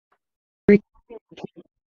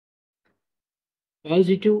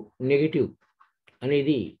Positive, negative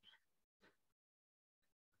అనేది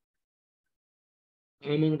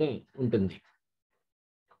కామన్‌గా ఉంటుంది.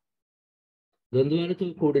 ద్వంద్వాలతో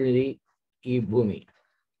కూడినది ఈ భూమి.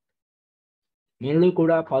 మనలో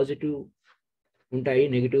కూడా పాజిటివ్ ఉంటాయి,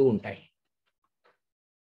 నెగెటివ్ ఉంటాయి.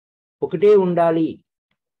 ఒకటే ఉండాలి,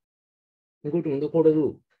 ఇంకోటి ఉండకూడదు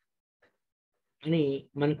అని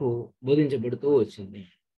మనకు బోధించబడుతూ వచ్చింది.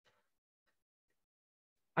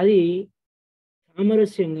 అది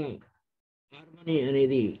సామరస్యంగా హార్మనీ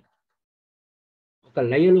అనేది ఒక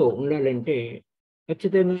లయలో ఉండాలంటే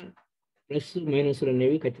ఖచ్చితంగా ప్లస్,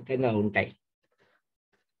 మైనస్‌లనేవి ఖచ్చితంగా ఉంటాయి.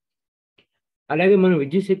 అలాగే మన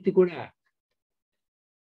విద్యుత్ శక్తి కూడా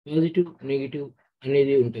పాజిటివ్, నెగెటివ్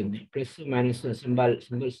అనేది ఉంటుంది. ప్లస్, మైనస్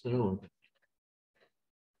సింబల్స్‌తోనే ఉంటుంది.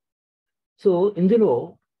 సో, ఇందులో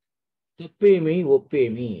తప్పేమి,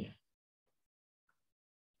 ఒప్పేమి?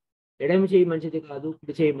 ఎడమ చెయ్యి మంచిది కాదు,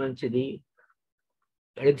 కుడి చెయ్యి మంచిది.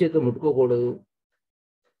 ఎడమ చేత్తో ముట్టుకోకూడదు.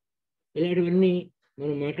 ఇలాంటివన్నీ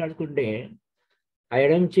మనం మాట్లాడుకుంటే, ఆ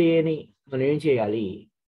ఎడమ చెయ్యని మనం ఏం చేయాలి?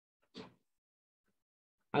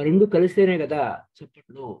 ఆ 2 కలిస్తేనే కదా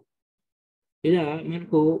చప్పట్లు. ఇలా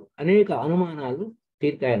మనకు అనేక అనుమానాలు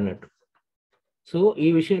తీరుతాయన్నట్టు. సో, ఈ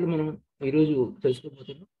విషయాలు మనం ఈరోజు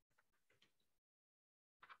తెలుసుకోబోతున్నాం.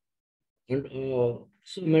 And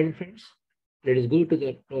so my dear friends, let us go to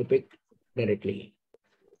the topic directly.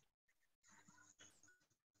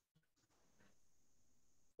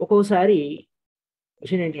 ఒక్కోసారి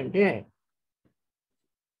క్వెషన్ ఏంటంటే,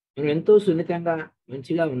 మనం ఎంతో సున్నితంగా,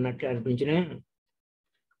 మంచిగా ఉన్నట్టు అనిపించినా,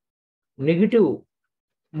 నెగెటివ్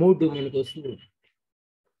మూడ్ మనకొస్తుంది.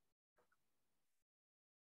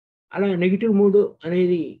 అలా నెగెటివ్ మూడ్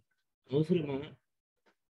అనేది అవసరమా?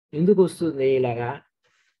 ఎందుకొస్తుంది ఇలాగా?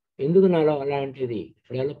 ఎందుకు నాలో అలాంటిది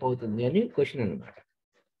డెవలప్ అవుతుంది అని క్వెషన్ అన్నమాట.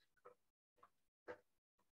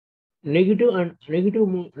 నెగెటివ్‌గా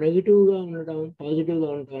ఉండడం, పాజిటివ్‌గా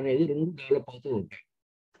ఉండడం అనేది 2 డెవలప్ అవుతూ ఉంటాయి.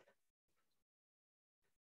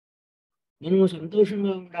 మనము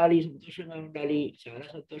సంతోషంగా ఉండాలి, సంతోషంగా ఉండాలి, చాలా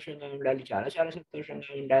సంతోషంగా ఉండాలి, చాలా చాలా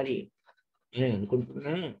సంతోషంగా ఉండాలి అని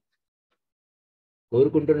అనుకుంటున్నా,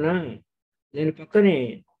 కోరుకుంటున్నా, దాని పక్కనే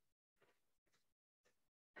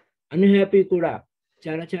అన్‌హ్యాపీ కూడా,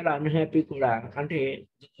 చాలా చాలా అన్‌హ్యాపీ కూడా, అంటే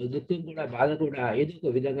దుఃఖం కూడా, బాధ కూడా ఏదో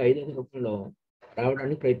ఒక విధంగా, ఏదో ఒక రూపంలో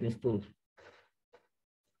రావడానికి ప్రయత్నిస్తూ ఉంటుంది.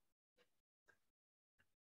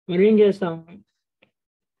 మరేం చేస్తాం?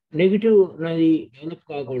 నెగెటివ్ అనేది డెవలప్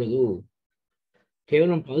కాకూడదు.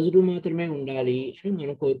 కేవలం పాజిటివ్ మాత్రమే ఉండాలి అని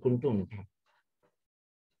మనం కోరుకుంటూ ఉంటాం.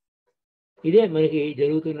 ఇదే మనకి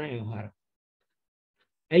జరుగుతున్న వ్యవహారం.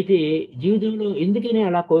 అయితే జీవితంలో ఎందుకని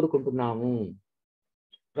అలా కోరుకుంటున్నాము?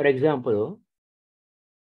 ఫర్ ఎగ్జాంపుల్,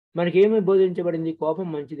 మనకేమి బోధించబడింది? కోపం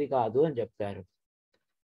మంచిది కాదు అని చెప్తారు.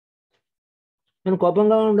 మనం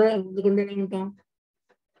కోపంగా ఉండకుండా ఎలా ఉంటాం?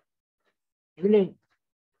 ఉండలేం.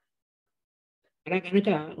 అలా గనక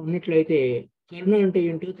ఉన్నట్లయితే కరుణ అంటే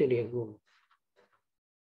ఏంటో తెలియదు.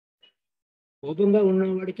 కోపంగా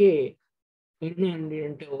ఉన్నవాడికే కరుణ అంటే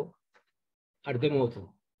ఏంటో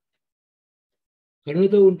అర్థమవుతుంది.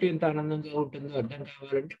 కరుణతో ఉంటే ఎంత ఆనందంగా ఉంటుందో అర్థం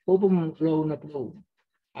కావాలంటే కోపంలో ఉన్నప్పుడు,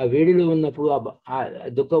 ఆ వేడిలో ఉన్నప్పుడు,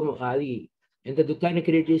 దుఃఖం అది ఎంత దుఃఖాన్ని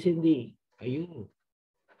క్రియేట్ చేసింది. అయ్యో!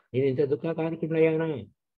 నేనింత దుఃఖకారకుడినయ్యానా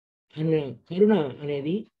అన్న కరుణ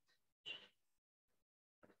అనేది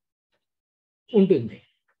ఉంటుంది.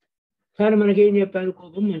 కానీ మనకేం చెప్పారు?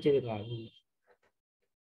 కోపం మంచిది కాదు.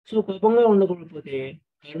 సో, కోపంగా ఉండకపోతే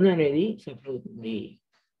కరుణ అనేది సఫర్ అవుతుంది.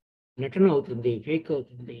 నటన అవుతుంది. ఫేక్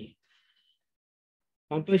అవుతుంది.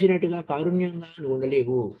 కంపాషనేట్‌గా, కారుణ్యంగా నువ్వు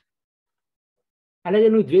ఉండలేవు. అలాగే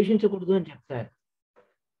నువ్వు ద్వేషించకూడదు అని చెప్తారు.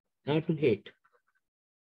 Not to hate.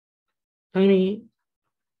 కానీ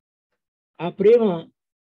ఆ ప్రేమ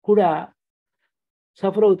కూడా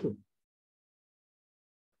సఫర్ అవుతుంది.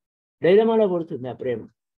 డైలమాలో పడుతుంది ఆ ప్రేమ.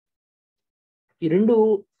 ఈ 2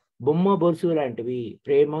 బొమ్మ, బొరుసు లాంటివి.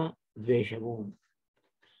 ప్రేమ, ద్వేషము.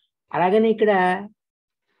 అలాగని ఇక్కడ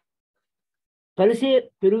కలిసే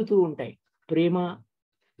పెరుగుతూ ఉంటాయి. ప్రేమ,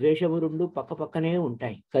 ద్వేషము 2 పక్కనే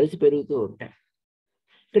ఉంటాయి. కలిసి పెరుగుతూ ఉంటాయి.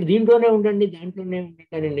 ఇక్కడ దీంట్లోనే ఉండండి, దాంట్లోనే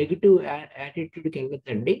ఉండండి అనే నెగెటివ్ యాటిట్యూడ్‌కి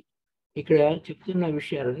వెళ్ళొద్దండి. ఇక్కడ చెప్తున్న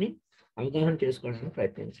విషయాలని అవగాహన చేసుకోవడానికి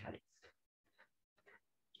ప్రయత్నించాలి.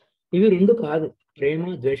 ఇవి 2 కాదు. ప్రేమ,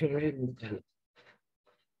 ద్వేషం అనేవి 2 కాదు.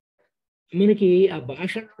 మనకి ఆ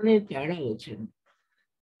భాషలోనే తేడా వచ్చింది.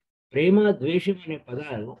 ప్రేమ, ద్వేషం అనే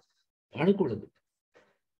పదాలు వాడకూడదు.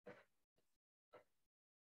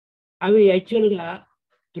 అవి యాక్చువల్‌గా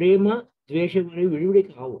ప్రేమ, ద్వేషం అనేవి విడివిడి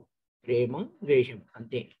కావు. ప్రేమ, ద్వేషం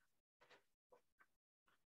అంతే.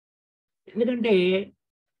 ఎందుకంటే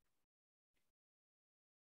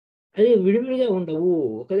అది విడివిడిగా ఉండవు.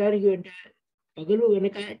 ఒకదానికి వెంట పగలు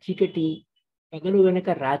వెనక చీకటి, పగలు వెనక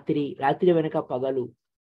రాత్రి, రాత్రి వెనక పగలు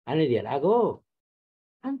అనేది ఎలాగో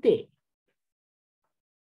అంతే.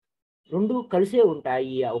 2 కలిసే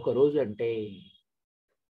ఉంటాయి ఒక రోజు అంటే.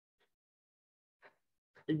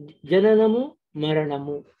 జననము,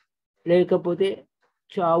 మరణము, లేకపోతే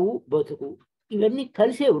చావు, బతుకు ఇవన్నీ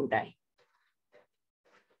కలిసే ఉంటాయి.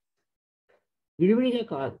 విడివిడిగా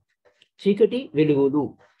కాదు. చీకటి, వెలుగులు,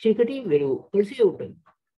 చీకటి, వెలుగు కలిసే ఉంటుంది.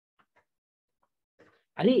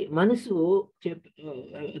 అది మనసు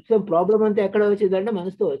ప్రాబ్లం అంతా ఎక్కడ వచ్చిందంటే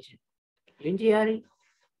మనసుతో వచ్చింది. ఏం చేయాలి?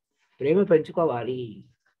 ప్రేమ పెంచుకోవాలి.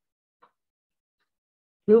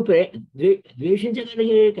 నువ్వు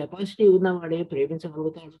ద్వేషించగలిగే కెపాసిటీ ఉన్నవాడే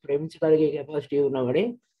ప్రేమించగలుగుతాడు. ప్రేమించగలిగే కెపాసిటీ ఉన్నవాడే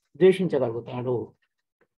ద్వేషించగలుగుతాడు.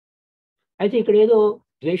 అయితే ఇక్కడ ఏదో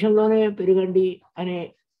ద్వేషంలోనే పెరగండి అనే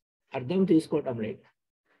అర్థం తీసుకోవటం లేదు.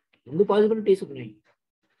 2 పాసిబిలిటీస్ ఉన్నాయి.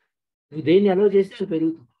 నువ్వు దేన్ని అలౌ చేస్తే అది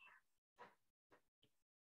పెరుగుతుంది,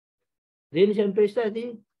 దేన్ని చంపేస్తే అది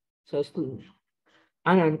చస్తుంది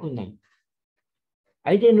అని అనుకుందాం.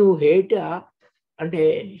 అయితే నువ్వు అంటే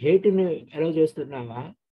హేట్ని అలౌ చేస్తున్నావా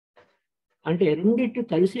అంటే రెండిట్టు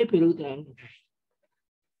కలిసే పెరుగుతా ఉంటాయి,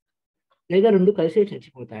 లేదా 2 కలిసే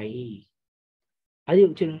చచ్చిపోతాయి. అది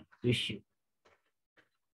వచ్చిన విషయం.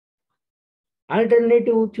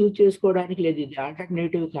 ఆల్టర్నేటివ్ చూజ్ చేసుకోవడానికి లేదు. ఇది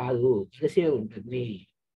ఆల్టర్నేటివ్ కాదు, కలిసే ఉంటుంది.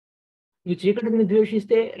 నువ్వు చీకటిని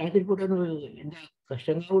ద్వేషిస్తే రాత్రిపూట నువ్వు ఎంత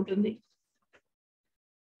కష్టంగా ఉంటుంది.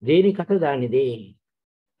 దేని కథ దానిదే.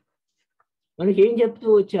 మనకి ఏం చెప్తూ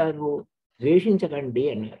వచ్చారు? ద్వేషించకండి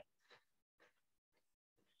అన్నారు.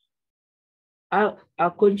 ఆ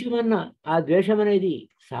కొంచెమన్నా ఆ ద్వేషం అనేది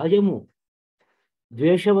సహజము.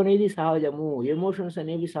 ద్వేషం అనేది సహజము. ఎమోషన్స్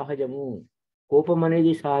అనేవి సహజము. కోపం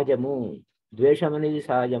అనేది సహజము. ద్వేషం అనేది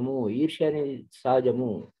సహజము. ఈర్ష్య అనేది సహజము.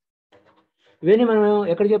 ఇవన్నీ మనం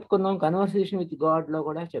ఎక్కడ చెప్పుకున్నాం? కన్వర్సేషన్ విత్ గాడ్లో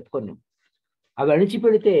కూడా చెప్పుకున్నాం. అవి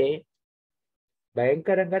అణిచిపెడితే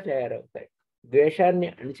భయంకరంగా తయారవుతాయి. ద్వేషాన్ని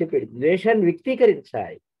ద్వేషాన్ని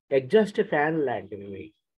వ్యక్తీకరించాలి. ఎగ్జాస్ట్ ఫ్యాన్ లాంటివి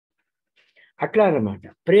అట్లా అన్నమాట.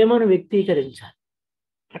 ప్రేమను వ్యక్తీకరించాలి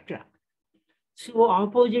అట్లా. సో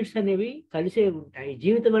ఆపోజిట్స్ అనేవి కలిసే ఉంటాయి.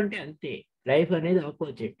 జీవితం అంటే అంతే. లైఫ్ అనేది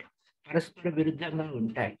ఆపోజిట్, పరస్పర విరుద్ధంగా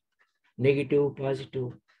ఉంటాయి. Negative, positive.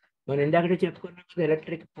 మనం ఇందాకటే చెప్పుకున్నాం కదా,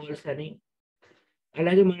 ఎలక్ట్రిక్ పోల్స్ అని.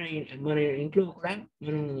 అలాగే మన ఇంట్లో కూడా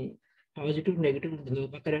మనం పాజిటివ్, నెగిటివ్ ఉంటుంది.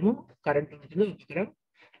 ఒక పక్కనేమో కరెంట్ ఉంటుంది, ఒక పక్కన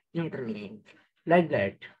న్యూట్రల్గా ఉంటుంది. Like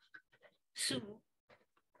that. సో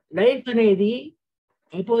లైఫ్ అనేది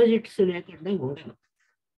ఆపోజిట్స్ లేకుండా ఉండదు.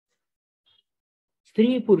 స్త్రీ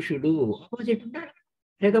పురుషుడు ఆపోజిట్ ఉంటారు.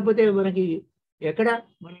 లేకపోతే మనకి ఎక్కడ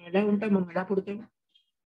మనం ఎలా ఉంటాం, మనం ఎలా పుడతాం?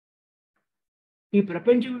 ఈ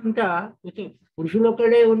ప్రపంచం అంతా ఒక పురుషులు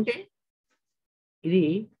ఒక్కడే ఉంటే ఇది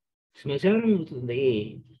శ్మశానం అవుతుంది.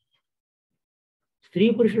 స్త్రీ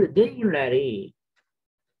పురుషులు ఇద్దరు ఉండాలి.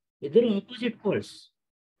 ఇద్దరు ఆపోజిట్ పోల్స్.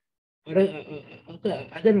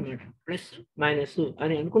 అదనమాట ప్లస్ మైనస్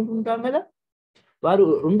అని అనుకుంటుంటాం కదా. వారు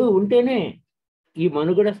 2 ఉంటేనే ఈ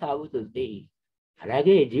మనుగడ సాగుతుంది.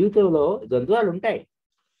 అలాగే జీవితంలో ద్వంద్వాలు ఉంటాయి,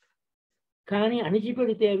 కానీ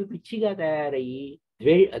అణిచిపెడితే అవి పిచ్చిగా తయారయ్యి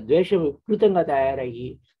ద్వేషం వికృతంగా తయారయ్యి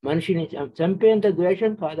మనిషిని చంపేంత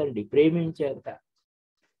ద్వేషం కాదండి, ప్రేమించేంత,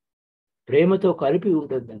 ప్రేమతో కలిపి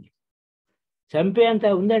ఉంటుందని. చంపేంత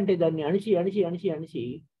ఉందంటే దాన్ని అణిచి అణిచి అణిచి అణిచి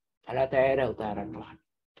అలా తయారవుతారన్నమాట.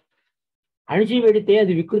 అణిచిపెడితే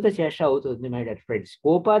అది వికృత చేష్ట అవుతుంది మై డియర్ ఫ్రెండ్స్.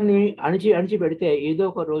 కోపాన్ని అణిచి పెడితే ఏదో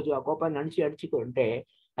ఒక రోజు ఆ కోపాన్ని అణిచుకుంటే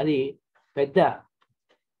అది పెద్ద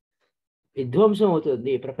విధ్వంసం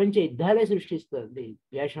అవుతుంది. ప్రపంచ యుద్ధాలే సృష్టిస్తుంది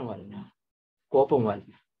ద్వేషం వలన, కోపం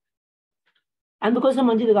వలన. అందుకోసం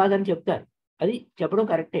మంచిది కాదని చెప్తారు. అది చెప్పడం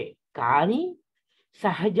కరెక్టే. కానీ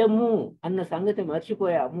సహజము అన్న సంగతి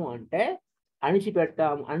మర్చిపోయాము అంటే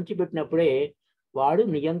అణిచిపెట్టినప్పుడే వాడు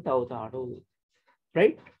నియంత అవుతాడు.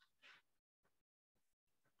 రైట్?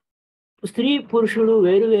 స్త్రీ పురుషుడు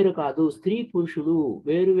వేరు వేరు కాదు. స్త్రీ పురుషుడు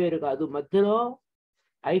వేరు వేరు కాదు. మధ్యలో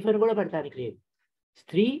ఐఫన్ కూడా పెడతానికి లేదు.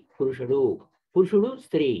 స్త్రీ పురుషుడు, పురుషుడు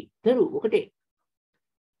స్త్రీ, ఇద్దరు ఒకటే.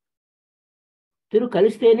 ఇద్దరు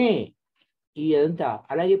కలిస్తేనే ఈ అంతా.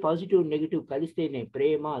 అలాగే పాజిటివ్, నెగిటివ్ కలిస్తేనే,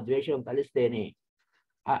 ప్రేమ ద్వేషం కలిస్తేనే,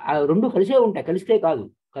 ఆ 2 కలిసే ఉంటాయి. కలిస్తే కాదు,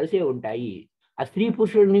 కలిసే ఉంటాయి. ఆ స్త్రీ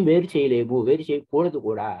పురుషుడిని వేరు చేయలేము, వేరు చేయకూడదు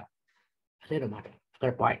కూడా. అదేనమాట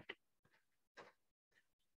అక్కడ point.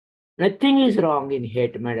 Nothing is wrong in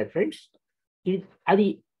hate my dear friends. అది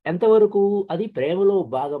ఎంతవరకు? అది ప్రేమలో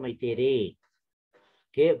భాగమైతేనే.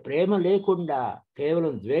 ప్రేమ లేకుండా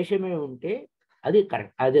కేవలం ద్వేషమే ఉంటే అది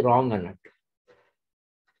కరెక్ట్, అది రాంగ్ అన్నట్టు.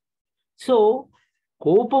 సో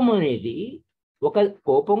కోపం అనేది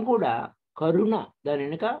కోపం కూడా కరుణ దాని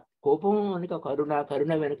వెనుక కోపం వెనుక కరుణ,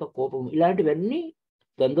 కరుణ వెనుక కోపం, ఇలాంటివన్నీ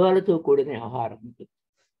ద్వంద్వాలతో కూడిన వ్యవహారం.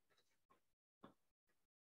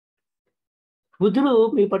 బుద్ధుడు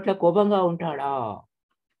మీ పట్ల కోపంగా ఉంటాడా?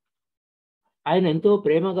 ఆయన ఎంతో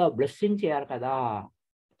ప్రేమగా బ్లెస్సింగ్ చేయాలి కదా,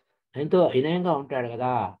 ఎంతో వినయంగా ఉంటాడు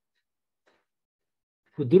కదా.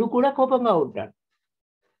 బుద్ధుడు కూడా కోపంగా ఉంటాడు.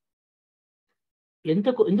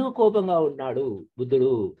 ఎందుకు కోపంగా ఉన్నాడు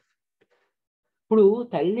బుద్ధుడు? ఇప్పుడు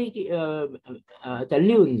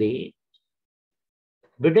తల్లి ఉంది,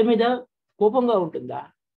 బిడ్డ మీద కోపంగా ఉంటుందా?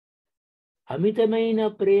 అమితమైన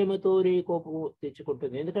ప్రేమతోనే కోపం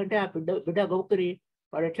తెచ్చుకుంటుంది. ఎందుకంటే ఆ బిడ్డ గొప్పరి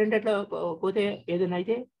వాడు ఎట్లంటే అట్లా పోతే ఏదైనా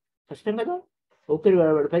అయితే కష్టం కదా. ఒక్కరి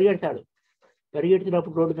వాడు పరిగెడతాడు,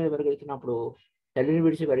 పరిగెడుతున్నప్పుడు రోడ్డు మీద పరిగెడుతున్నప్పుడు తల్లిని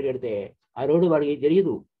విడిచి పరిగెడితే ఆ రోడ్డు వాడికి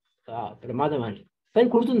తెలియదు ప్రమాదం అని, కానీ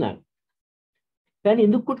కుడుతుందా? కానీ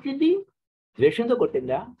ఎందుకు కొట్టింది? ద్వేషంతో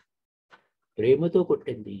కొట్టిందా? ప్రేమతో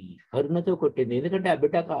కొట్టింది, కరుణతో కొట్టింది. ఎందుకంటే ఆ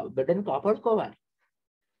బిడ్డను కాపాడుకోవాలి.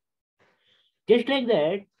 జస్ట్ లైక్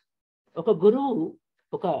దట్ ఒక గురువు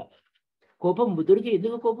ఒక కోపం, బుద్ధుడికి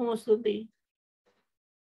ఎందుకు కోపం వస్తుంది?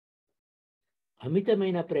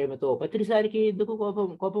 అమితమైన ప్రేమతో. ప్రతిసారికి ఎందుకు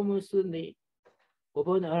కోపం వస్తుంది?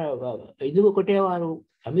 కోపం ఎందుకు కొట్టేవారు?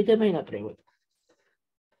 అమితమైన ప్రేమతో,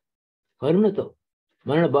 కరుణతో,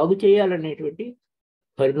 మనల్ని బాగు చేయాలనేటువంటి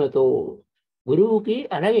కరుణతో. గురువుకి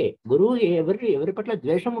అలాగే, గురువు ఎవరి పట్ల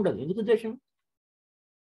ద్వేషం ఉండదు. ఎందుకు ద్వేషం?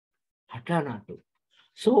 అట్లా అన్నట్టు.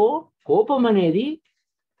 సో కోపం అనేది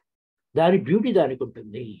దాని బ్యూటీ దానికి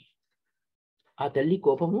ఉంటుంది. ఆ తల్లి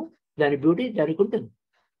కోపము దాని బ్యూటీ దానికి ఉంటుంది.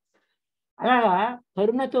 అలాగా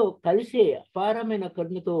కరుణతో కలిసే, అపారమైన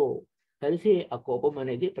కరుణతో కలిసే ఆ కోపం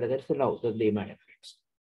అనేది ప్రదర్శన అవుతుంది. మై ఫ్రెండ్స్,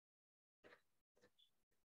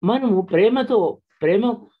 మనము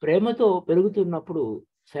ప్రేమతో పెరుగుతున్నప్పుడు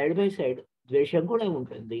సైడ్ బై సైడ్ ద్వేషం కూడా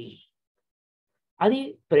ఉంటుంది. అది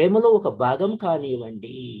ప్రేమలో ఒక భాగం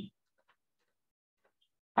కానివ్వండి.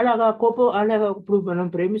 అలాగా ఇప్పుడు మనం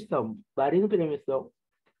ప్రేమిస్తాం, భార్యను ప్రేమిస్తాం,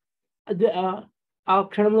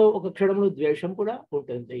 ఒక క్షణంలో ద్వేషం కూడా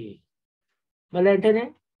ఉంటుంది. మళ్ళీ వెంటనే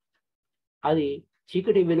అది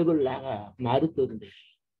చీకటి వెలుగుల్లాగా మారుతుంది.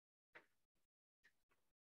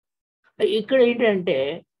 ఇక్కడ ఏంటంటే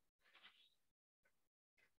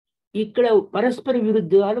ఇక్కడ పరస్పర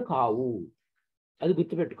విరుద్ధాలు కావు, అది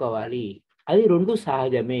గుర్తుపెట్టుకోవాలి. అది రెండు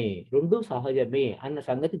సహజమే అన్న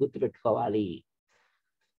సంగతి గుర్తుపెట్టుకోవాలి.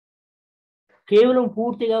 కేవలం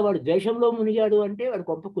పూర్తిగా వాడు ద్వేషంలో మునిగాడు అంటే వాడు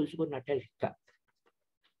కొంప కూల్చుకున్నట్టే లెక్క.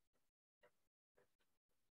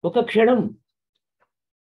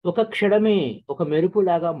 ఒక క్షణమే ఒక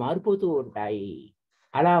మెరుపులాగా మారిపోతూ ఉంటాయి.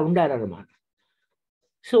 అలా ఉండాలన్నమాట.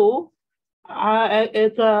 సో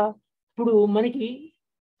ఇప్పుడు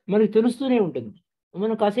మనకి తెలుస్తూనే ఉంటుంది.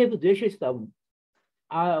 మనం కాసేపు ద్వేషిస్తాము,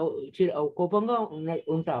 కోపంగా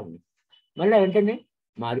ఉంటాము, మళ్ళీ వెంటనే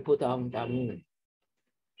మారిపోతూ ఉంటాము.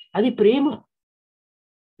 అది ప్రేమ.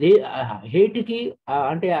 హేట్కి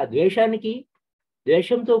అంటే ఆ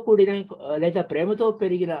ద్వేషంతో కూడిన లేదా ప్రేమతో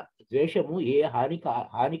పెరిగిన ద్వేషము ఏ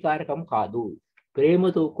హానికారకం కాదు.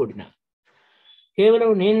 ప్రేమతో కూడిన,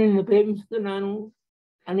 కేవలం నేను నిన్ను ప్రేమిస్తున్నాను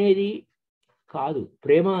అనేది కాదు.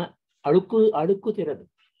 ప్రేమ అడుక్కు తిరదు.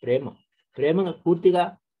 ప్రేమ పూర్తిగా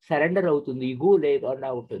సరెండర్ అవుతుంది, ఇగో లేకుండా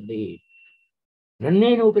ఉంటుంది. నన్నే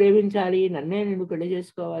నువ్వు ప్రేమించాలి, నన్నే నేను పెళ్లి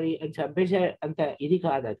చేసుకోవాలి అని చంపేసే అంత ఇది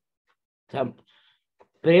కాదు. అది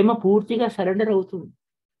ప్రేమ పూర్తిగా సరెండర్ అవుతుంది.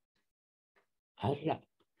 అట్లా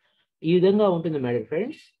ఈ విధంగా ఉంటుంది మై డియర్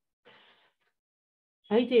ఫ్రెండ్స్.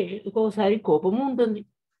 అయితే ఒక్కొక్కసారి కోపము ఉంటుంది,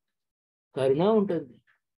 కరుణ ఉంటుంది.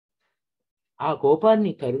 ఆ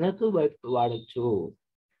కోపాన్ని కరుణకు వాడచ్చు.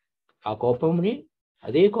 ఆ కోపాన్ని,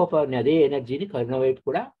 అదే ఎనర్జీని కరుణ వైపు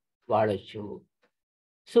కూడా వాడచ్చు.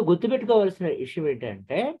 సో గుర్తుపెట్టుకోవాల్సిన విషయం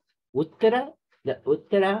ఏంటంటే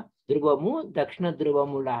ఉత్తర ధ్రువము దక్షిణ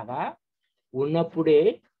ధ్రువము లాగా ఉన్నప్పుడే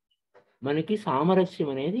మనకి సామరస్యం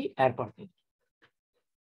అనేది ఏర్పడుతుంది.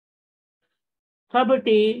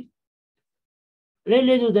 కాబట్టి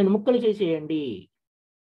లేదు దాన్ని ముక్కలు చేసేయండి,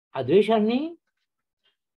 ఆ ద్వేషాన్ని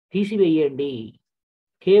తీసివేయండి,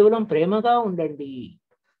 కేవలం ప్రేమగా ఉండండి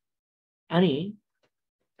అని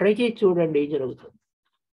ట్రై చేసి చూడండి. ఏం జరుగుతుంది?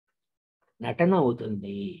 నటన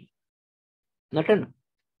అవుతుంది. నటన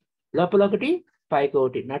లోపల ఒకటి పైకి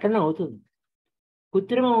ఒకటి నటన అవుతుంది,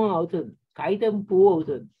 కృత్రిమం అవుతుంది, కాగితం పువ్వు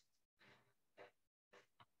అవుతుంది.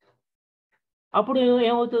 అప్పుడు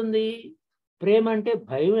ఏమవుతుంది? ప్రేమ అంటే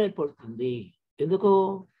భయం ఏర్పడుతుంది. ఎందుకో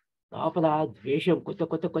లోపల ద్వేషం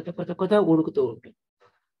కొత్త ఉడుకుతూ ఉంటుంది.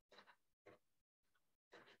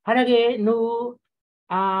 అలాగే నువ్వు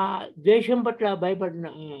ఆ ద్వేషం పట్ల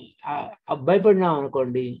భయపడినావు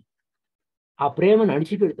అనుకోండి, ఆ ప్రేమను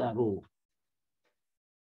అణిచిపెడతారు.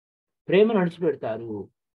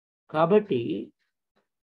 కాబట్టి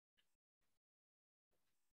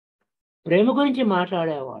ప్రేమ గురించి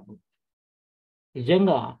మాట్లాడేవాడు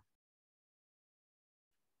నిజంగా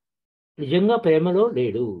నిజంగా ప్రేమలో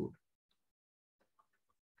లేడు.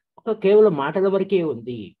 ఒక కేవలం మాటల వరకే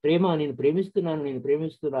ఉంది. ప్రేమ నేను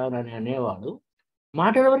ప్రేమిస్తున్నాను అని అనేవాడు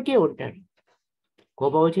మాటల వరకే ఉంటాడు.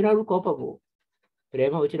 కోపం వచ్చినప్పుడు కోపము,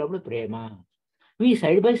 ప్రేమ వచ్చినప్పుడు ప్రేమ. ఇవి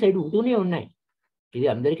సైడ్ బై సైడ్ ఉంటూనే ఉన్నాయి. ఇది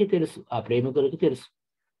అందరికీ తెలుసు, ఆ ప్రేమికులకి తెలుసు.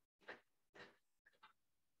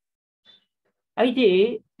 అయితే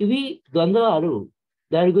ఇవి ద్వంద్వాలు,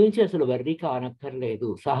 దాని గురించి అసలు వర్రీ కానక్కర్లేదు.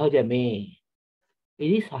 సహజమే,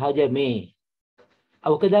 ఇది సహజమే.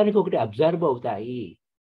 ఒకదానికి ఒకటి అబ్జర్వ్ అవుతాయి.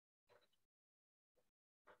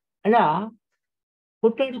 అలా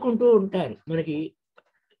కొట్లాడుకుంటూ ఉంటారు. మనకి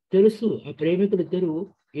తెలుసు ఆ ప్రేమికులు ఇద్దరు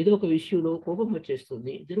ఏదో ఒక విషయంలో కోపం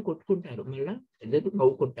వచ్చేస్తుంది, ఇద్దరు కొట్టుకుంటారు, మళ్ళా ఇద్దరు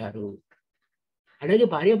నవ్వుకుంటారు. అలాగే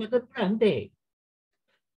భార్యాభర్తలు కూడా అంతే,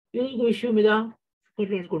 ఏదో ఒక విషయం మీద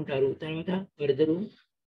కొట్లాడుకుంటారు, తర్వాత వారిద్దరు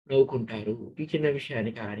నవ్వుకుంటారు ఈ చిన్న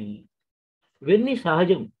విషయాన్ని. కానీ ఇవన్నీ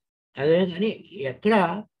సహజం. అదే కానీ ఎక్కడ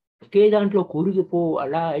ఒకే దాంట్లో కూరుకుపో,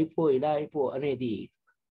 అలా అయిపో ఇలా అయిపో అనేది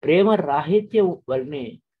ప్రేమ రాహిత్యం వల్లనే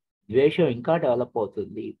ద్వేషం ఇంకా డెవలప్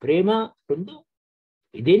అవుతుంది. ప్రేమ రెండు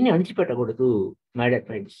దేన్ని అణిచిపెట్టకూడదు మై డియర్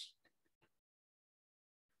ఫ్రెండ్స్.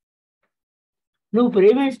 నువ్వు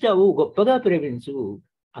ప్రేమిస్తావు, గొప్పగా ప్రేమించు,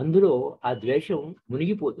 అందులో ఆ ద్వేషం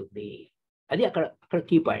మునిగిపోతుంది. అది అక్కడ అక్కడ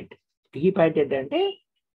కీ పాయింట్. కీ పాయింట్ ఏంటంటే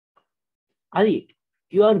అది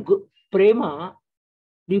యు ఆర్ ప్రేమ,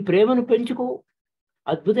 నీ ప్రేమను పెంచుకో,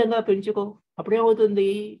 అద్భుతంగా పెంచుకో. అప్పుడేమవుతుంది,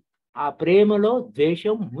 ఆ ప్రేమలో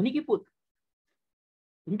ద్వేషం మునిగిపోతుంది.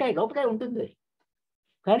 ఉంటాయి, లోపలే ఉంటుంది,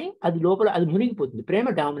 కానీ అది లోపల అది మునిగిపోతుంది, ప్రేమ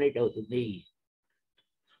డామినేట్ అవుతుంది.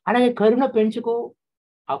 అలాగే కరుణ పెంచుకో,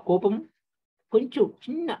 ఆ కోపం కొంచెం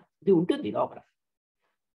చిన్న ఇది ఉంటుంది లోపల,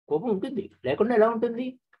 కోపం ఉంటుంది, లేకుండా ఎలా ఉంటుంది,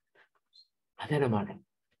 అదనమాట.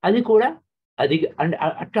 అది కూడా అది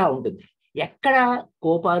అట్లా ఉంటుంది. ఎక్కడ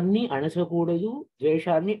కోపాన్ని అణచకూడదు,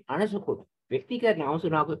 ద్వేషాన్ని అణచకూడదు. వ్యక్తీకరణ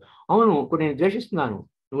అవసరం. నాకు అవును ఇప్పుడు నేను ద్వేషిస్తున్నాను,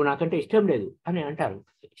 నువ్వు నాకంటే ఇష్టం లేదు అని అంటారు.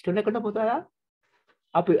 ఇష్టం లేకుండా పోతారా?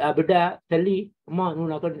 ఆ బిడ్డ తల్లి, అమ్మ నువ్వు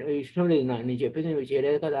నాకంటే ఇష్టం లేదు, నేను చెప్పింది నువ్వు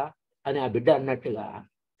చేయలేదు కదా అని ఆ బిడ్డ అన్నట్టుగా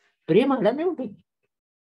ప్రేమ అలానే ఉంటుంది.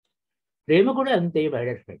 ప్రేమ కూడా అంతే మై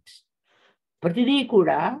డియర్ ఫ్రెండ్స్. ప్రతిదీ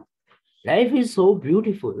కూడా life is so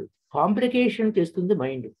beautiful, complication చేస్తుంది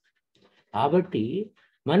మైండ్. కాబట్టి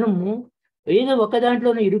మనము ఏదో ఒక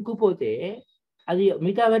దాంట్లోనే ఇరుక్కుపోతే అది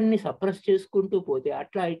మిగతావన్నీ సప్రెస్ చేసుకుంటూ పోతే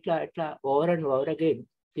అట్లా ఇట్లా ఇట్లా over and over again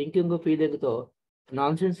thinking ఫీలింగ్తో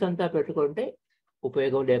నాన్సెన్స్ అంతా పెట్టుకుంటే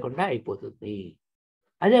ఉపయోగం లేకుండా అయిపోతుంది.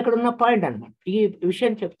 అది అక్కడ ఉన్న పాయింట్ అన్నమాట. ఈ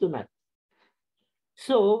విషయం చెప్తున్నారు.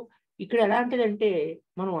 సో ఇక్కడ ఎలాంటిదంటే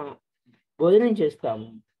మనం భోజనం చేస్తాము,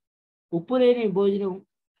 ఉప్పు లేని భోజనం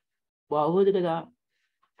బాగోదు కదా.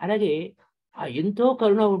 అలాగే ఎంతో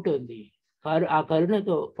కరుణ ఉంటుంది, ఆ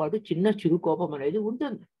కరుణతో పాటు చిన్న చిరు కోపం అనేది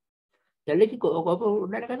ఉంటుంది. తల్లికి కోపం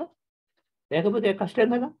ఉండాలి కదా, లేకపోతే కష్టం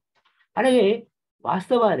కదా. అలాగే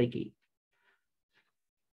వాస్తవానికి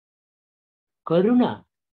కరుణ,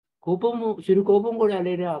 కోపము, చిరు కోపం కూడా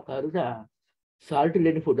లేని ఆ కరుణ సాల్ట్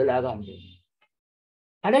లేని ఫుడ్ లాగా ఉంటుంది.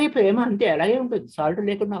 అలాగే ప్రేమ అంతే, అలాగే ఉంటుంది, సాల్ట్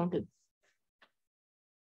లేకుండా ఉంటుంది.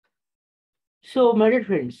 సో మై డియర్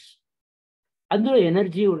ఫ్రెండ్స్, అందులో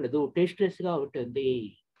ఎనర్జీ ఉండదు, టేస్ట్లెస్గా ఉంటుంది,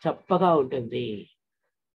 చప్పగా ఉంటుంది.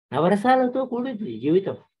 నవరసాలతో కూడింది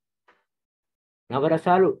జీవితం.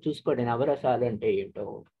 నవరసాలు చూసుకోండి, నవరసాలు అంటే ఏంటో.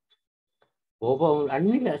 కోపం,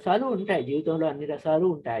 అన్ని రసాలు ఉంటాయి జీవితంలో, అన్ని రసాలు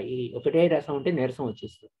ఉంటాయి. ఒకటే రసం ఉంటే నీరసం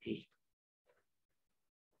వచ్చేస్తుంది.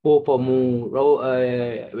 కోపము,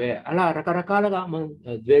 అలా రకరకాలుగా మనం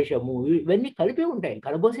ద్వేషము, ఇవన్నీ కలిపి ఉంటాయి,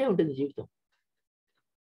 కలబోసే ఉంటుంది జీవితం.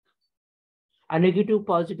 ఆ నెగిటివ్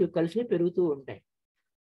పాజిటివ్ కలిసి పెరుగుతూ ఉంటాయి.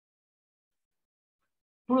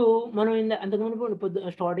 ఇప్పుడు మనం అంతకుముందు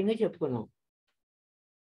స్టార్టింగే చెప్పుకున్నాం,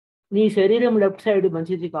 నీ శరీరం లెఫ్ట్ సైడ్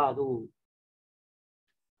మంచిది కాదు,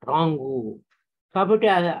 రాంగు, కాబట్టి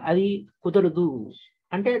అది కుదరదు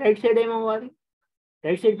అంటే రైట్ సైడ్ ఏమవ్వాలి?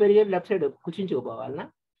 రైట్ సైడ్ పెరిగే లెఫ్ట్ సైడ్ కుచించుకుపోవాలనా?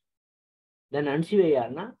 దాన్ని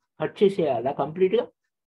అణిచివేయాలనా? కట్ చేసేయాలా కంప్లీట్గా?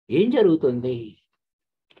 ఏం జరుగుతుంది?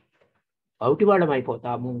 అవుటివాళ్ళం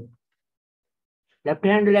అయిపోతాము. లెఫ్ట్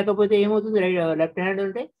హ్యాండ్ లేకపోతే ఏమవుతుంది? లెఫ్ట్ హ్యాండ్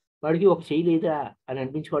ఉంటే వాడికి ఒక చెయ్యి లేదా అని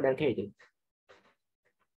అనిపించుకోవడానికి అవుతుంది.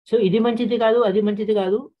 సో ఇది మంచిది కాదు, అది మంచిది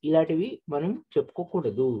కాదు, ఇలాంటివి మనం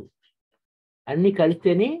చెప్పుకోకూడదు. అన్ని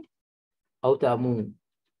కలిస్తేనే అవుతాము.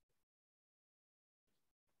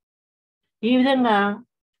 ఈ విధంగా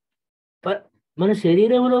మన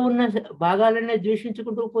శరీరంలో ఉన్న భాగాలనే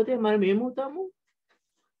ద్వేషించుకుంటూ పోతే మనం ఏమవుతాము?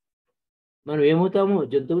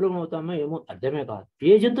 జంతువులం అవుతామో ఏమో అర్థమే కాదు.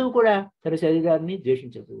 ఏ జంతువు కూడా తన శరీరాన్ని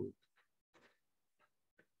ద్వేషించదు.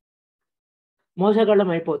 మోసగాళ్ళం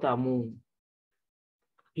అయిపోతాము.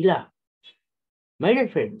 ఇలా my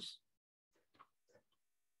dear friends,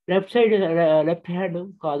 left hand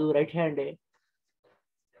కాదు, right హ్యాండే,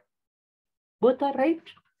 both are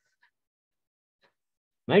right.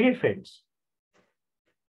 My dear friends,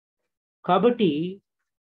 కాబట్టి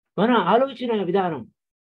మన ఆలోచన విధానం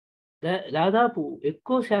దాదాపు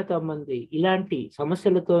ఎక్కువ శాతం మంది ఇలాంటి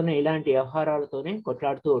సమస్యలతోనే, ఇలాంటి వ్యవహారాలతోనే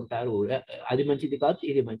కొట్లాడుతూ ఉంటారు. అది మంచిది కాదు,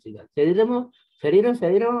 ఇది మంచిది కాదు.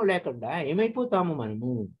 శరీరం లేకుండా ఏమైపోతాము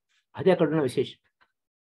మనము, అది అక్కడున్న విశేషం.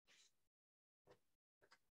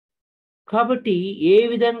 కాబట్టి ఏ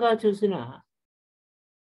విధంగా చూసినా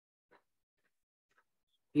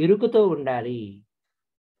ఇరుకుతో ఉండాలి,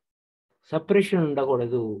 సపరేషన్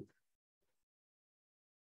ఉండకూడదు.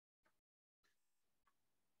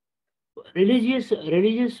 రిలీజియస్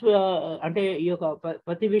అంటే ఈ యొక్క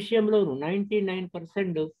ప్రతి విషయంలోనూ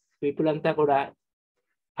 99% పీపుల్ అంతా కూడా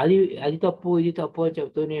అది తప్పు, ఇది తప్పు అని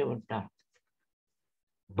చెప్తూనే ఉంటారు.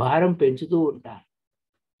 భారం పెంచుతూ ఉంటారు,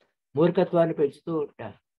 మూర్ఖత్వాన్ని పెంచుతూ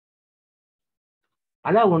ఉంటారు.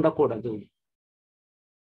 అలా ఉండకూడదు.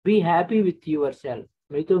 Be happy with your self.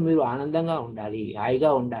 మీతో మీరు ఆనందంగా ఉండాలి,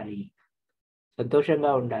 హాయిగా ఉండాలి,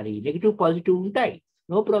 సంతోషంగా ఉండాలి. నెగిటివ్ పాజిటివ్ ఉంటాయి,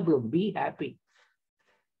 నో ప్రాబ్లం, బీ హ్యాపీ.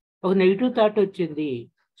 ఒక నెగిటివ్ థాట్ వచ్చింది,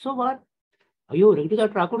 సో వాట్, అయ్యో నెగిటివ్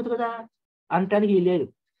థాట్ రాకూడదు కదా అనటానికి లేదు.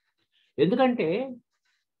 ఎందుకంటే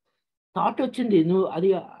థాట్ వచ్చింది, నువ్వు అది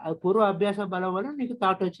పూర్వ అభ్యాస బలం వల్ల నీకు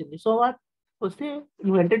థాట్ వచ్చింది. సో వాట్, వస్తే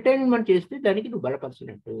నువ్వు ఎంటర్టైన్మెంట్ చేస్తే దానికి నువ్వు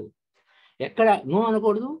బలపరిచినట్టు. ఎక్కడ నో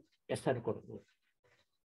అనకూడదు, ఎస్ అనకూడదు.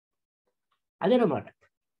 అదేనమాట.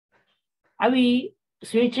 అవి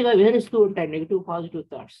స్వేచ్ఛగా విహరిస్తూ ఉంటాయి నెగిటివ్ పాజిటివ్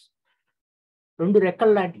థాట్స్. 2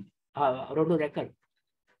 రెక్కలు లాంటివి, 2 రెక్కలు,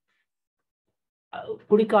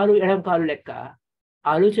 కుడి కాలు ఎడమ కాలు లెక్క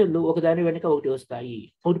ఆలోచనలు ఒకదాని వెనక ఒకటి వస్తాయి.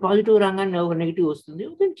 ఒకటి పాజిటివ్ రాగానే ఒక నెగిటివ్ వస్తుంది,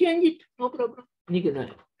 చేంజ్ ఇట్, నో ప్రాబ్లం. నీకు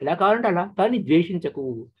ఎలా కావాలంటే అలా, కానీ ద్వేషించకు.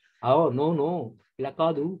 నో నో ఇలా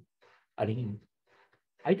కాదు అని.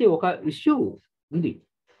 అయితే ఒక ఇష్యూ ఉంది,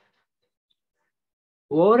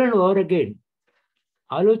 ఓవర్ అండ్ ఓవర్ అగైన్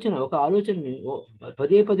ఒక ఆలోచనని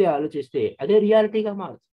పదే పదే ఆలోచిస్తే అదే రియాలిటీగా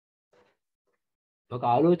మారుతుంది. ఒక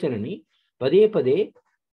ఆలోచనని పదే పదే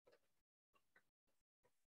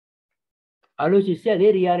ఆలోచిస్తే అదే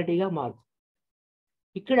రియాలిటీగా మారుతుంది.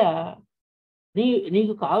 ఇక్కడ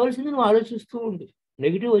నీకు కావాల్సింది నువ్వు ఆలోచిస్తూ ఉండు.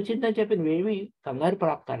 నెగిటివ్ వచ్చిందని చెప్పి నువ్వేమీ కంగారు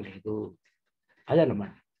పడక్కర్లేదు.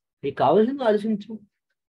 అదన్నమాట. నీకు కావాల్సింది ఆలోచించు,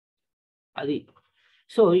 అది.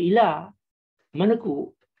 సో ఇలా మనకు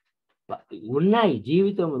ఉన్నాయి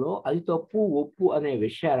జీవితంలో అది తప్పు ఒప్పు అనే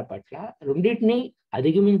విషయాల పట్ల రెండింటినీ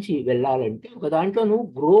అధిగమించి వెళ్ళాలంటే ఒక దాంట్లో నువ్వు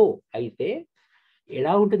గ్రో అయితే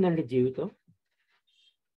ఎలా ఉంటుందంటే జీవితం,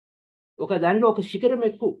 ఒక దానిలో ఒక శిఖరం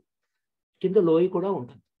ఎక్కువ, కింద లోయ కూడా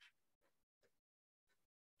ఉంటుంది.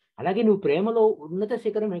 అలాగే నువ్వు ప్రేమలో ఉన్నత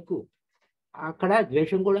శిఖరం ఎక్కువ, అక్కడ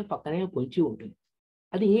ద్వేషం కూడా పక్కనే పొంచి ఉంటుంది.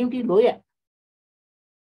 అది ఏమిటి? లోయ.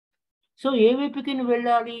 సో ఏ వైపుకి నువ్వు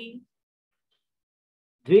వెళ్ళాలి?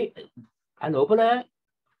 ఆ లోపల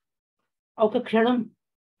ఒక క్షణం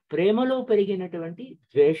ప్రేమలో పెరిగినటువంటి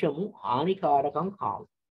ద్వేషము హానికారకం కాదు,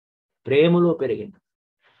 ప్రేమలో పెరిగింది.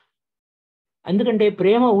 ఎందుకంటే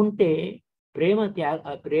ప్రేమ ఉంటే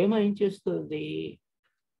ప్రేమ ఏం చేస్తుంది?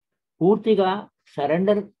 పూర్తిగా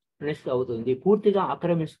సరెండర్నెస్ అవుతుంది, పూర్తిగా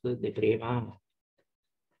ఆక్రమిస్తుంది. ప్రేమ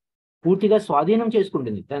పూర్తిగా స్వాధీనం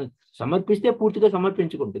చేసుకుంటుంది, తను సమర్పిస్తే పూర్తిగా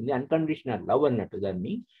సమర్పించుకుంటుంది. అన్కండిషనల్ లవ్ అన్నట్టు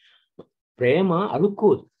దాన్ని. ప్రేమ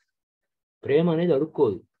అడుక్కోదు, ప్రేమ అనేది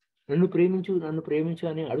అడుక్కోదు. నన్ను ప్రేమించు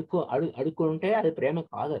అని అడుక్కుంటే అది ప్రేమ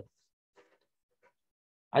కాదు.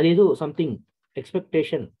 అదేదో సంథింగ్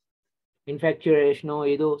ఎక్స్పెక్టేషన్, ఇన్ఫాక్చుయేషన్,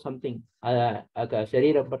 ఏదో సంథింగ్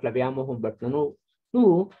శరీరం పట్ల వ్యామోహం పట్ల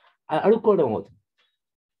నువ్వు అడుక్కోవడం అవుతుంది.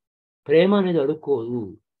 ప్రేమ అనేది అడుక్కోదు.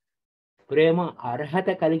 ప్రేమ అర్హత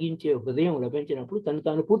కలిగించే హృదయం లభించినప్పుడు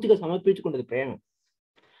తాను పూర్తిగా సమర్పించుకుంటుంది ప్రేమ.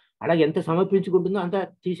 అలాగే ఎంత సమర్పించుకుంటుందో అంత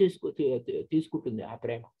తీసుకుంటుంది ఆ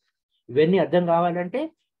ప్రేమ. ఇవన్నీ అర్థం కావాలంటే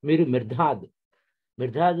మీరు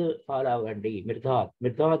మిర్ధాద్ ఫాలో అవ్వండి.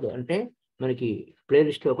 మిర్ధాద్ అంటే మనకి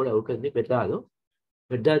ప్లేలిస్ట్లో కూడా ఉంటుంది.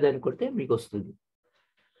 మిర్ధాద్ అని కొడితే మీకు వస్తుంది.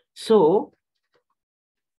 So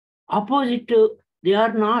opposite, they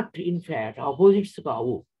are not in fact opposites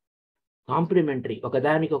కావు, కాంప్లిమెంటరీ.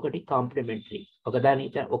 ఒకదానికొకటి కాంప్లిమెంటరీ,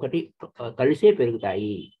 ఒకటి కలిసే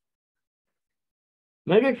పెరుగుతాయి.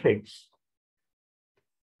 మై డియర్ ఫ్రెండ్స్,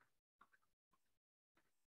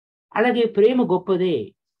 అలాగే ప్రేమ గొప్పదే.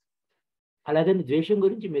 అలాగని ద్వేషం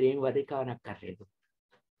గురించి మీరేం వరి కానక్కర్లేదు.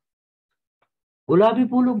 గులాబీ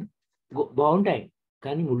పూలు బాగుంటాయి,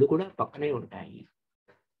 కానీ ముళ్ళు కూడా పక్కనే ఉంటాయి.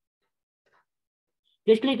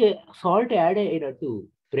 జస్ట్ లైక్ సాల్ట్ యాడ్ అయినట్టు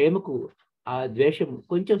ప్రేమకు ఆ ద్వేషం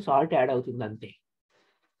కొంచెం సాల్ట్ యాడ్ అవుతుంది అంతే,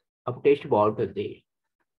 అప్పుడు టేస్ట్ బాగుంటుంది.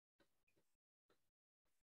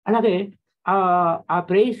 అలాగే ఆ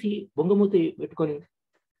ప్రేయసి బొంగమూతి పెట్టుకొని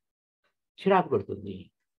చిరాకు పడుతుంది.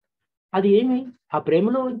 అది ఏమి? ఆ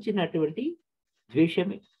ప్రేమలో ఉంచినటువంటి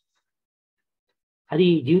ద్వేషమే. అది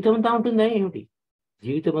జీవితం అంతా ఉంటుందా ఏమిటి?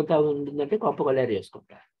 జీవితం అంతా ఉంటుందంటే కొంప కొల్లేరు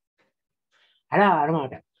చేసుకుంటారు. అలా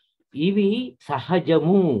అన్నమాట. ఇవి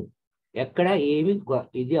సహజము. ఎక్కడ ఏమి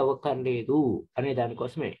ఇది అవ్వక్కర్లేదు అనే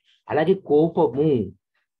దానికోసమే. అలాగే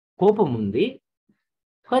కోపం ఉంది,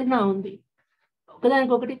 కరుణ ఉంది.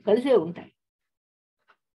 ఒకదానికొకటి కలిసే ఉంటాయి.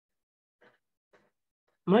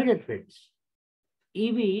 మై డియర్ ఫ్రెండ్స్,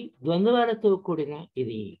 ఇవి ద్వంద్వాలతో కూడిన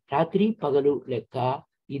ఇది రాత్రి పగలు లెక్క.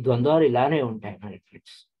 ఈ ద్వంద్వాలు ఇలానే ఉంటాయి మై డియర్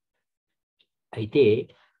ఫ్రెండ్స్. అయితే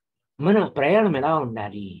మన ప్రయాణం ఎలా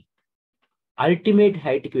ఉండాలి? అల్టిమేట్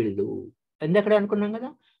హైట్‌కి వెళ్ళు. ఇందాకడే అనుకున్నాం కదా!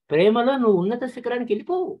 ప్రేమలో నువ్వు ఉన్నత శిఖరానికి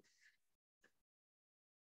వెళ్ళిపోవు.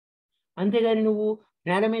 అంతేగాని నువ్వు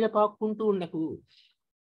నేల మీద పాక్కుంటూ ఉండకు.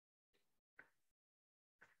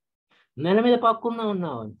 నేల మీద పాక్కుండా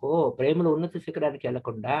ఉన్నావనుకో, ప్రేమలో ఉన్నత శిఖరానికి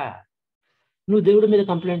వెళ్ళకుండా నువ్వు దేవుడి మీద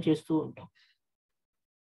కంప్లెయింట్ చేస్తూ ఉంటావు.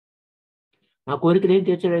 నా కోరికలు ఏం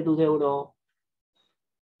తీర్చలేదు దేవుడో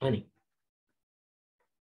అని.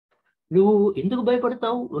 నువ్వు ఎందుకు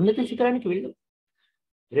భయపడతావు? ఉన్నత శిఖరానికి వెళ్ళు.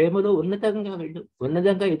 ప్రేమలో ఉన్నతంగా వెళ్ళు.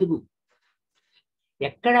 ఉన్నతంగా ఎదుగు.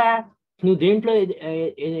 ఎక్కడ నువ్వు దేంట్లో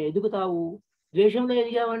ఎదుగుతావు? ద్వేషంలో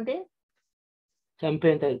ఎదిగావంటే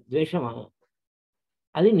చంపేంత ద్వేషమా?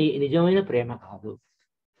 అది నిజమైన ప్రేమ కాదు.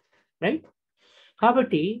 రైట్?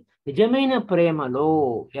 కాబట్టి నిజమైన ప్రేమలో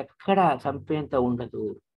ఎక్కడ చంపేంత ఉండదు.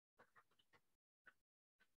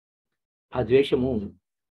 ఆ ద్వేషము,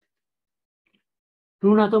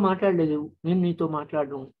 నువ్వు నాతో మాట్లాడలేదు, నేను నీతో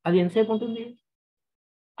మాట్లాడను, అది ఎంతసేపు ఉంటుంది?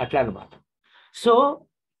 అట్లా అన్నమాట. సో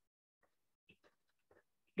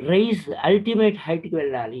రైజ్ అల్టిమేట్ హైట్‌కి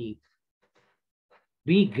వెళ్ళాలి.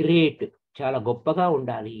 Be great. చాలా గొప్పగా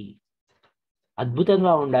ఉండాలి.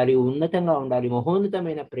 అద్భుతంగా ఉండాలి. ఉన్నతంగా ఉండాలి.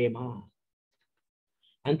 మహోన్నతమైన ప్రేమ.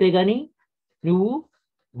 అంతేగాని నువ్వు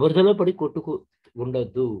బురదలో పడి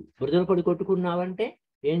ఉండొద్దు. బురదలో పడి కొట్టుకున్నావంటే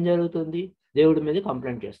ఏం జరుగుతుంది? దేవుడి మీద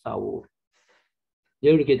కంప్లెయింట్ చేస్తావు.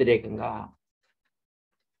 దేవుడికి వ్యతిరేకంగా.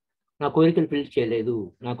 నా కోరికలు చేయలేదు,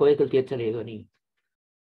 నా కోరికలు తీర్చలేదు అని.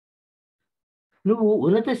 నువ్వు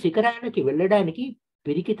ఉన్నత శిఖరానికి వెళ్ళడానికి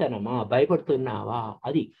పిరికితనమా? భయపడుతున్నావా?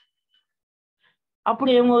 అది.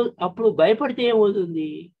 అప్పుడు భయపడితే ఏమవుతుంది?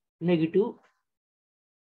 నెగెటివ్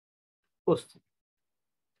వస్తుంది.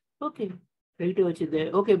 ఓకే. నెగెటివ్ వచ్చిందే.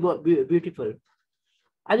 ఓకే. బ్యూటిఫుల్.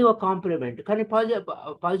 అది ఒక కాంప్లిమెంట్. కానీ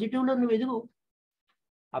పాజిటివ్‌లో నువ్వు ఎదుగు.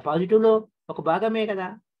 ఆ పాజిటివ్‌లో ఒక భాగమే కదా!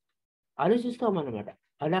 ఆలోచిస్తామన్నమాట.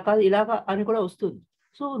 అలా కాదు, ఇలాగా అని కూడా వస్తుంది.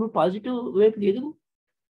 సో, నువ్వు పాజిటివ్ వైపు ఎదుగు.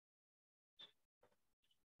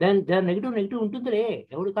 దాని నెగెటివ్ ఉంటుందిలే.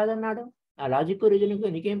 ఎవడు కాదన్నాడు? ఆ లాజిక్, రీజనింగ్‌తో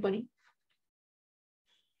నీకేం పని?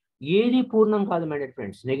 ఏది పూర్ణం కాదు మై డియర్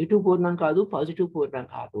ఫ్రెండ్స్. నెగెటివ్ పూర్ణం కాదు, పాజిటివ్ పూర్ణం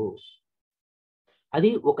కాదు. అది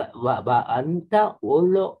ఒక అంతా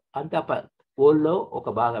హోల్‌లో అంతా హోల్‌లో ఒక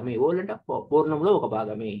భాగమే. హోల్ అంటే పూర్ణంలో ఒక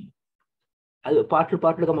భాగమే. అది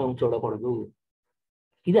పార్ట్‌లుగా మనం చూడకూడదు.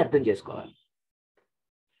 ఇది అర్థం చేసుకోవాలి.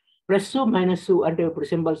 ప్లస్సు, మైనస్సు అంటే ఇప్పుడు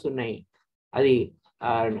సింబల్స్ ఉన్నాయి. అది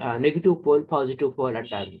నెగెటివ్ పోల్, పాజిటివ్ పోల్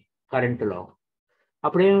అంటారు కరెంట్‌లో.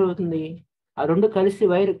 అప్పుడేమవుతుంది? ఆ 2 కలిసి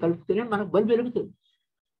వైర్ కలిపితేనే మనకు బల్బ్ వెలుగుతుంది.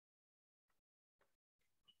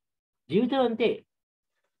 జీవితం అంతే.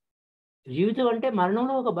 జీవితం అంటే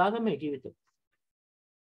మరణంలో ఒక భాగమే జీవితం.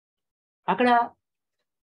 అక్కడ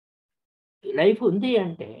లైఫ్ ఉంది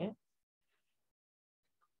అంటే,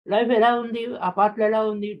 లైఫ్ ఎలా ఉంది? ఆ పార్ట్‌లో ఎలా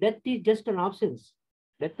ఉంది? Death is just an options.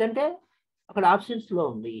 Death అంటే అక్కడ ఆప్షన్స్‌లో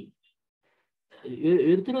ఉంది.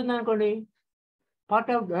 వెలుతురుందనుకోండి,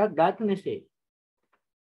 పార్ట్ ఆఫ్ డార్క్‌నెస్సే.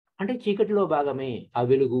 అంటే చీకటిలో భాగమే ఆ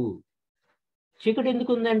వెలుగు. చీకటి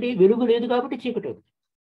ఎందుకుందండి? వెలుగు లేదు కాబట్టి చీకటుంది.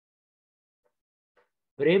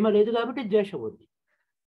 ప్రేమ లేదు కాబట్టి ద్వేషం ఉంది.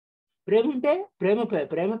 ప్రేమ ఉంటే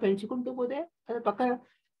ప్రేమ పెంచుకుంటూ పోతే అది పక్కన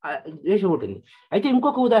ద్వేషం ఉంటుంది. అయితే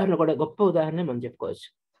ఇంకొక ఉదాహరణ కూడా, గొప్ప ఉదాహరణ మనం చెప్పుకోవచ్చు.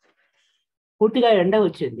 పూర్తిగా ఎండ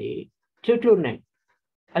వచ్చింది. చెట్లున్నాయి.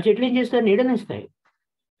 ఆ చెట్లు ఏం చేస్తాయి? నీడనిస్తాయి.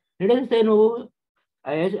 నీడనిస్తే నువ్వు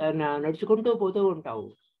నడుచుకుంటూ పోతూ ఉంటావు.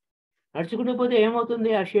 నడుచుకుంటూ పోతే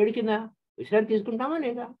ఏమవుతుంది? ఆ షేడ్ కింద విశ్రాంతి తీసుకుంటామా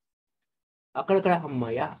లేదా? అక్కడక్కడ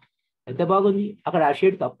హమ్మయ్య! ఎంత బాగుంది. అక్కడ ఆ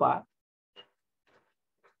షేడ్ తప్పా?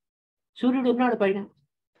 సూర్యుడు ఉన్నాడు పైన.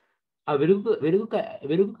 ఆ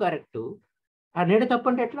వెలుగు కరెక్టు. ఆ నీడ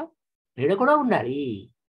తప్పంటే ఎట్లా? నీడ కూడా ఉండాలి.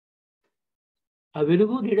 ఆ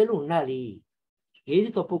వెలుగు, నీడలు ఉండాలి. ఏది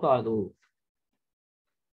తప్పు కాదు.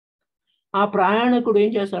 ఆ ప్రయాణికుడు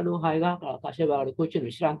ఏం చేస్తాడు? హాయిగా కాసేపు అక్కడ కూర్చొని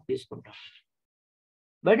విశ్రాంతి తీసుకుంటాడు.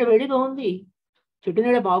 బయట వేడిగా ఉంది, చెట్టు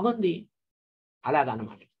నీడ బాగుంది,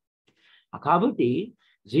 అలాగనమాట. కాబట్టి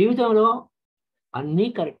జీవితంలో అన్నీ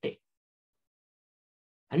కరెక్టే,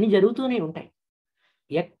 అన్నీ జరుగుతూనే ఉంటాయి.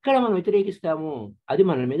 ఎక్కడ మనం వ్యతిరేకిస్తామో అది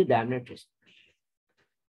మన మీద డామినేట్ చేస్తుంది.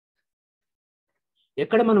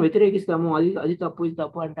 ఎక్కడ మనం వ్యతిరేకిస్తామో అది అది తప్పు ఇది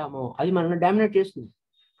తప్పు అంటామో అది మనల్ని డామినేట్ చేస్తుంది.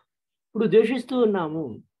 ఇప్పుడు ద్వేషిస్తూ ఉన్నాము,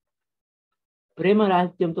 ప్రేమ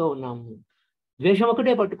రాహిత్యంతో ఉన్నాము, ద్వేషం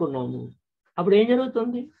ఒకటే పట్టుకున్నాము, అప్పుడు ఏం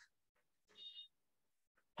జరుగుతుంది?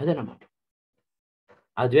 అదనమాట.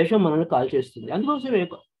 ఆ ద్వేషం మనల్ని కాల్ చేస్తుంది. అందుకోసమే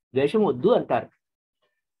ద్వేషం వద్దు అంటారు.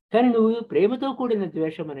 కానీ నువ్వు ప్రేమతో కూడిన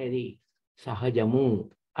ద్వేషం అనేది సహజము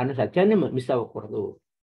అన్న సత్యాన్ని మిస్ అవ్వకూడదు.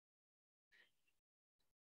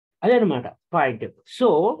 అదనమాట పాయింట్. సో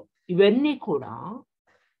ఇవన్నీ కూడా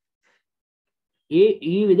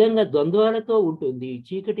ఈ విధంగా ద్వంద్వాలతో ఉంటుంది.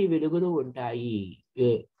 చీకటి వెలుగులు ఉంటాయి.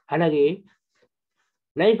 అలాగే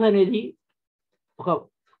లైఫ్ అనేది ఒక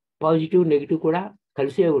పాజిటివ్ నెగిటివ్ కూడా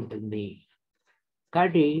కలిసే ఉంటుంది.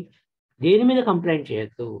 కాబట్టి దేని మీద కంప్లైంట్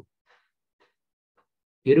చేయొద్దు,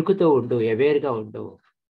 ఎరుకుతో ఉండు, అవేర్గా ఉండు.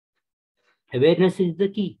 Awareness is the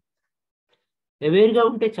key. అవేర్గా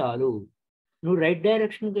ఉంటే చాలు, నువ్వు రైట్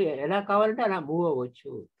డైరెక్షన్కి ఎలా కావాలంటే అలా మూవ్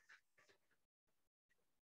అవ్వచ్చు.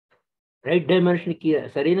 రైట్ డైమెన్షన్కి,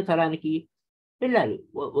 సరైన తలానికి వెళ్ళాలి.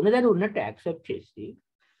 ఉన్నదాన్ని ఉన్నట్టు యాక్సెప్ట్ చేసి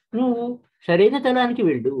నువ్వు సరైన తలానికి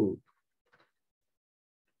వెళ్ళు.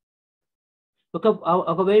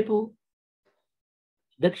 ఒకవైపు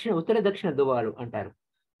ఉత్తర దక్షిణ ధ్రువాలు అంటారు.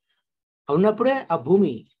 ఉన్నప్పుడే ఆ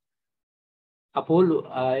భూమి, ఆ పోలు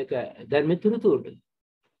ఆ యొక్క దాని మీద తిరుగుతూ ఉంటుంది.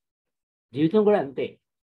 జీవితం కూడా అంతే.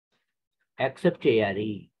 యాక్సెప్ట్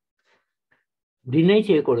చేయాలి, డినై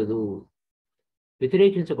చేయకూడదు,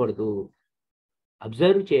 వ్యతిరేకించకూడదు,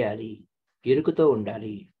 అబ్జర్వ్ చేయాలి, ఎరుకుతో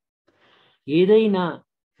ఉండాలి. ఏదైనా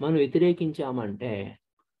మనం వ్యతిరేకించామంటే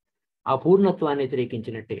ఆ పూర్ణత్వాన్ని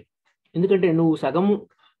వ్యతిరేకించినట్టే. ఎందుకంటే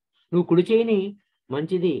నువ్వు కుడి చేయని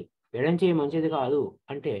మంచిది, ఎడం చేయి మంచిది కాదు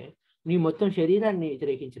అంటే నీ మొత్తం శరీరాన్ని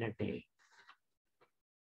వ్యతిరేకించినట్టే,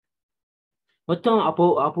 మొత్తం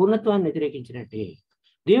ఆ పూర్ణత్వాన్ని వ్యతిరేకించినట్టే.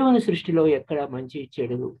 దేవుని సృష్టిలో ఎక్కడ మంచి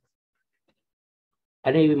చెడులు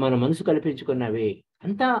అనేవి మన మనసు కల్పించుకున్నవే.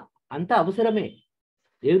 అంతా అవసరమే.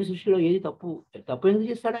 దేవుని సృష్టిలో ఏది తప్పు ఎందుకు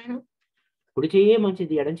చేస్తాడు ఆయన? కుడి చేయే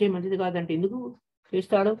మంచిది, ఎడం చేయి మంచిది కాదంటే ఎందుకు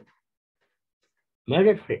చేస్తాడు? మై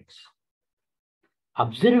డియర్ ఫ్రెండ్స్,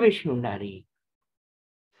 అబ్జర్వేషన్ ఉండాలి,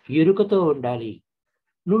 ఎరుకతో ఉండాలి.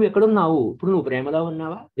 నువ్వు ఎక్కడున్నావు? ఇప్పుడు నువ్వు ప్రేమలో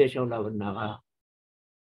ఉన్నావా, ద్వేషంలో ఉన్నావా?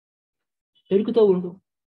 ఎరుకుతో ఉండు,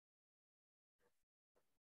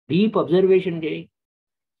 డీప్ అబ్జర్వేషన్ చేయి.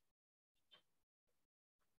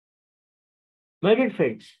 మై డియర్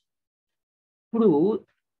ఫ్రెండ్స్, ఇప్పుడు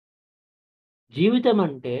జీవితం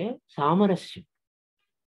అంటే సామరస్యం.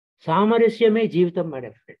 సామరస్యమే జీవితం మై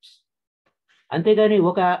డియర్ ఫ్రెండ్స్. అంతేగాని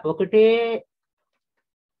ఒకటే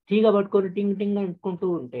తీగ పట్టుకొని టింగ్ టింగ్ అనుకుంటూ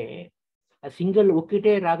ఉంటే, ఆ సింగిల్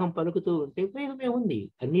ఒక్కటే రాగం పలుకుతూ ఉంటే ఉపయోగమే ఉంది?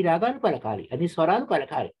 అన్ని రాగాలు పలకాలి, అన్ని స్వరాలు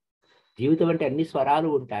పలకాలి. జీవితం అంటే అన్ని స్వరాలు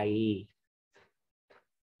ఉంటాయి.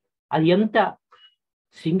 అది ఎంత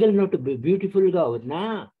సింగిల్ నోట్ బ్యూటిఫుల్గా ఉన్నా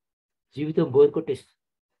జీవితం బోర్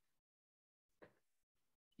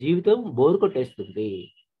కొట్టేస్తుంది.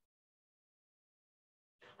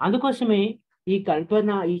 అందుకోసమే ఈ కల్పన,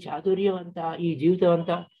 ఈ చాతుర్యం అంతా, ఈ జీవితం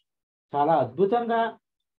అంతా చాలా అద్భుతంగా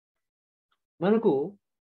మనకు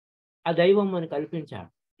ఆ దైవం మనకు కల్పించాడు.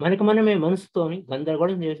 మనమే మనసుతోని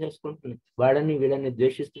గందరగోళం చేసేసుకుంటున్నాం. వాడని వీళ్ళని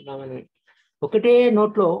ద్వేషిస్తున్నామని ఒకటే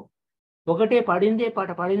నోట్లో ఒకటే పాడిందే పాట,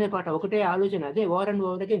 ఒకటే ఆలోచన, అదే over and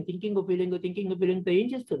over again thinking ఫీలింగ్తో ఏం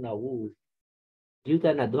చేస్తున్నావు?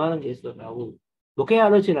 జీవితాన్ని అధ్వానం చేస్తున్నావు. ఒకే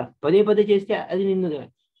ఆలోచన పదే చేస్తే అది నీ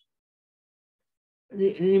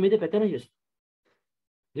మీద పెత్తనం చేస్తుంది.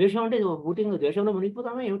 ద్వేషం అంటే ద్వేషంలో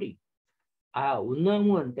మునిగిపోతామా ఏమిటి?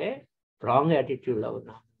 ఉన్నాము అంటే రాంగ్ యాటిట్యూడ్లో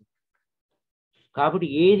ఉన్నాము. కాబట్టి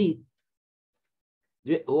ఏది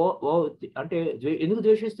అంటే ఎందుకు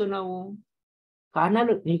ద్వేషిస్తున్నావు?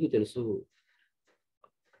 కారణాలు నీకు తెలుసు.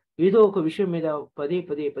 ఏదో ఒక విషయం మీద పదే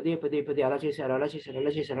అలా చేశారు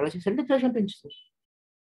అంటే ద్వేషం పెంచుతుంది.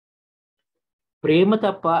 ప్రేమ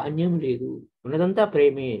తప్ప అన్యం లేదు. ఉన్నదంతా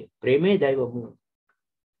ప్రేమే దైవము.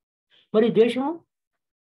 మరి ద్వేషము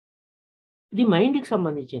ఇది మైండ్కి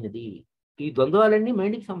సంబంధించినది. ఈ ద్వంద్వాలన్నీ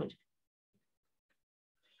మైండ్కి సంబంధించినవి.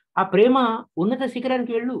 ఆ ప్రేమ ఉన్నత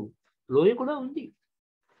శిఖరానికి వెళ్ళు, లోయ కూడా ఉంది.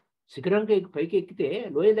 శిఖరానికి పైకి ఎక్కితే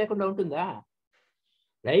లోయ లేకుండా ఉంటుందా?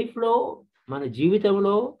 లైఫ్లో, మన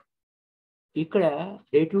జీవితంలో, ఇక్కడ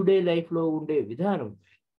డే టు డే లైఫ్లో ఉండే విధానం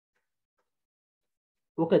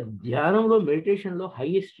ఒక ధ్యానంలో, మెడిటేషన్లో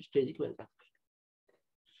హైయెస్ట్ స్టేజ్కి వెళ్తాం.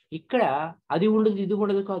 ఇక్కడ అది ఉండదు ఇది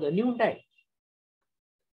ఉండదు కాదు, అన్నీ ఉంటాయి.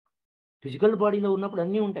 ఫిజికల్ బాడీలో ఉన్నప్పుడు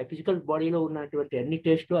అన్నీ ఉంటాయి. ఫిజికల్ బాడీలో ఉన్నటువంటి అన్ని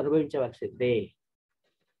టేస్ట్లు అనుభవించవలసిందే.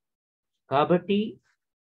 కాబట్టి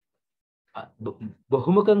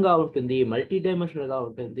బహుముఖంగా ఉంటుంది, మల్టీ డైమెన్షనల్గా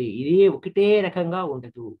ఉంటుంది. ఇది ఒకటే రకంగా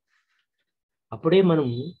ఉండదు. అప్పుడే మనం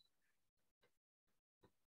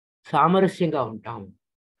సామరస్యంగా ఉంటాం.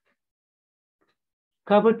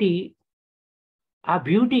 కాబట్టి ఆ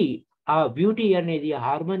బ్యూటీ అనేది,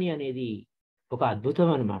 హార్మనీ అనేది ఒక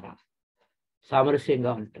అద్భుతం అన్నమాట.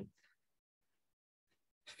 సామరస్యంగా ఉంటుంది.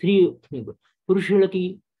 పురుషులకి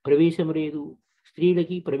ప్రవేశం లేదు,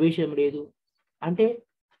 స్త్రీలకి ప్రవేశం లేదు అంటే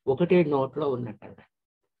ఒకటే నోట్లో ఉన్నట్టు,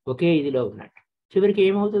 ఒకే ఇదిలో ఉన్నట్టు. చివరికి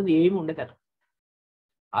ఏమవుతుంది? ఏమి ఉండదు.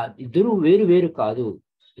 ఇద్దరు వేరు వేరు కాదు,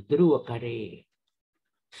 ఇద్దరు ఒకరే.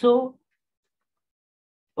 సో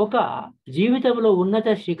ఒక జీవితంలో ఉన్నత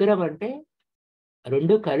శిఖరం అంటే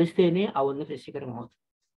రెండు కలిస్తేనే ఆ ఉన్నత శిఖరం అవుతుంది.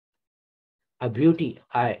 ఆ బ్యూటీ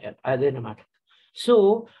అదనమాట. సో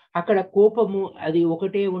అక్కడ కోపము అది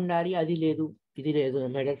ఒకటే ఉండాలి, అది లేదు, ఇది లేదు.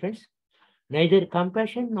 My dear friends, neither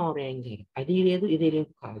compassion Nar anger, అది లేదు ఇది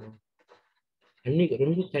లేదు కాదు. అన్ని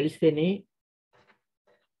రెండు కలిస్తేనే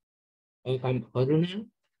కరుణ,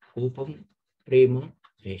 కోపం, ప్రేమ,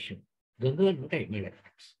 ద్వేషం గంగలు ఉంటాయి my dear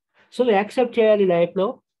friends. So accept చేయాలి. లైఫ్లో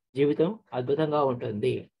జీవితం అద్భుతంగా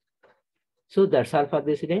ఉంటుంది. So that's all for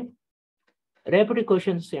this day. రేపటి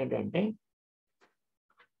క్వశ్చన్స్ ఏంటంటే,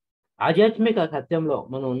 ఆధ్యాత్మిక సత్యంలో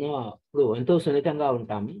మనం ఉన్నప్పుడు ఎంతో సున్నితంగా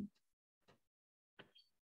ఉంటాము.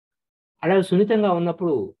 అలా సున్నితంగా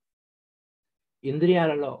ఉన్నప్పుడు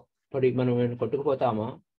ఇంద్రియాలలో పడి మనం కొట్టుకుపోతామా?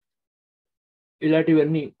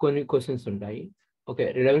 ఇలాంటివన్నీ కొన్ని క్వశ్చన్స్ ఉంటాయి. ఓకే,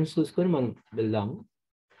 రిలవెన్స్ చూసుకొని మనం వెళ్దాము.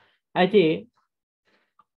 అయితే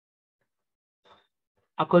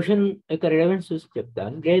ఆ క్వశ్చన్ యొక్క రిలవెన్స్ చూసి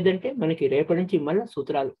చెప్తాను. లేదంటే మనకి రేపటి నుంచి మళ్ళీ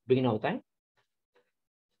సూత్రాలు బిగిన్ అవుతాయి.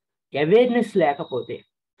 అవేర్నెస్ లేకపోతే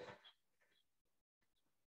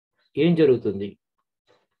ఏం జరుగుతుంది?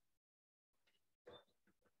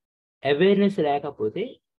 అవేర్నెస్ లేకపోతే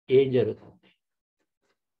ఏం జరుగుతుంది?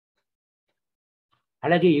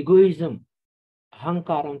 అలాగే ఈగోయిజం,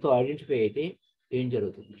 అహంకారంతో ఐడెంటిఫై అయితే ఏం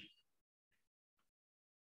జరుగుతుంది?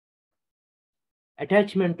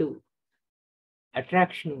 అటాచ్మెంటు,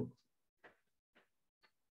 అట్రాక్షన్,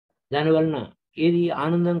 దానివలన ఏది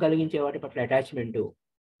ఆనందం కలిగించే వాటి పట్ల అటాచ్మెంటు,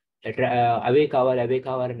 అవే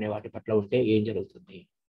కావాలనే వాటి పట్ల ఉంటే ఏం జరుగుతుంది?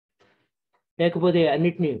 లేకపోతే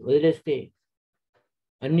అన్నిటినీ వదిలేస్తే,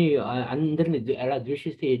 అందరినీ అలా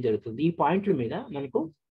ద్వేషిస్తే ఏం జరుగుతుంది? ఈ పాయింట్ల మీద మనకు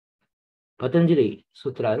పతంజలి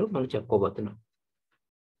సూత్రాలు మనం చెప్పుకోబోతున్నాం.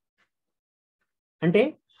 అంటే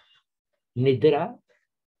నిద్ర,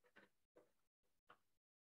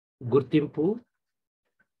 గుర్తింపు,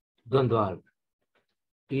 ద్వంద్వాలు,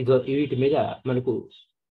 వీటి మీద మనకు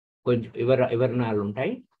కొంచెం వివరణలు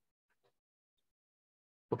ఉంటాయి.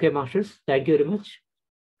 Okay masters, thank you very much.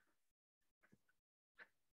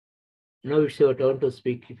 Now it's your turn to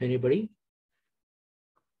speak, if anybody.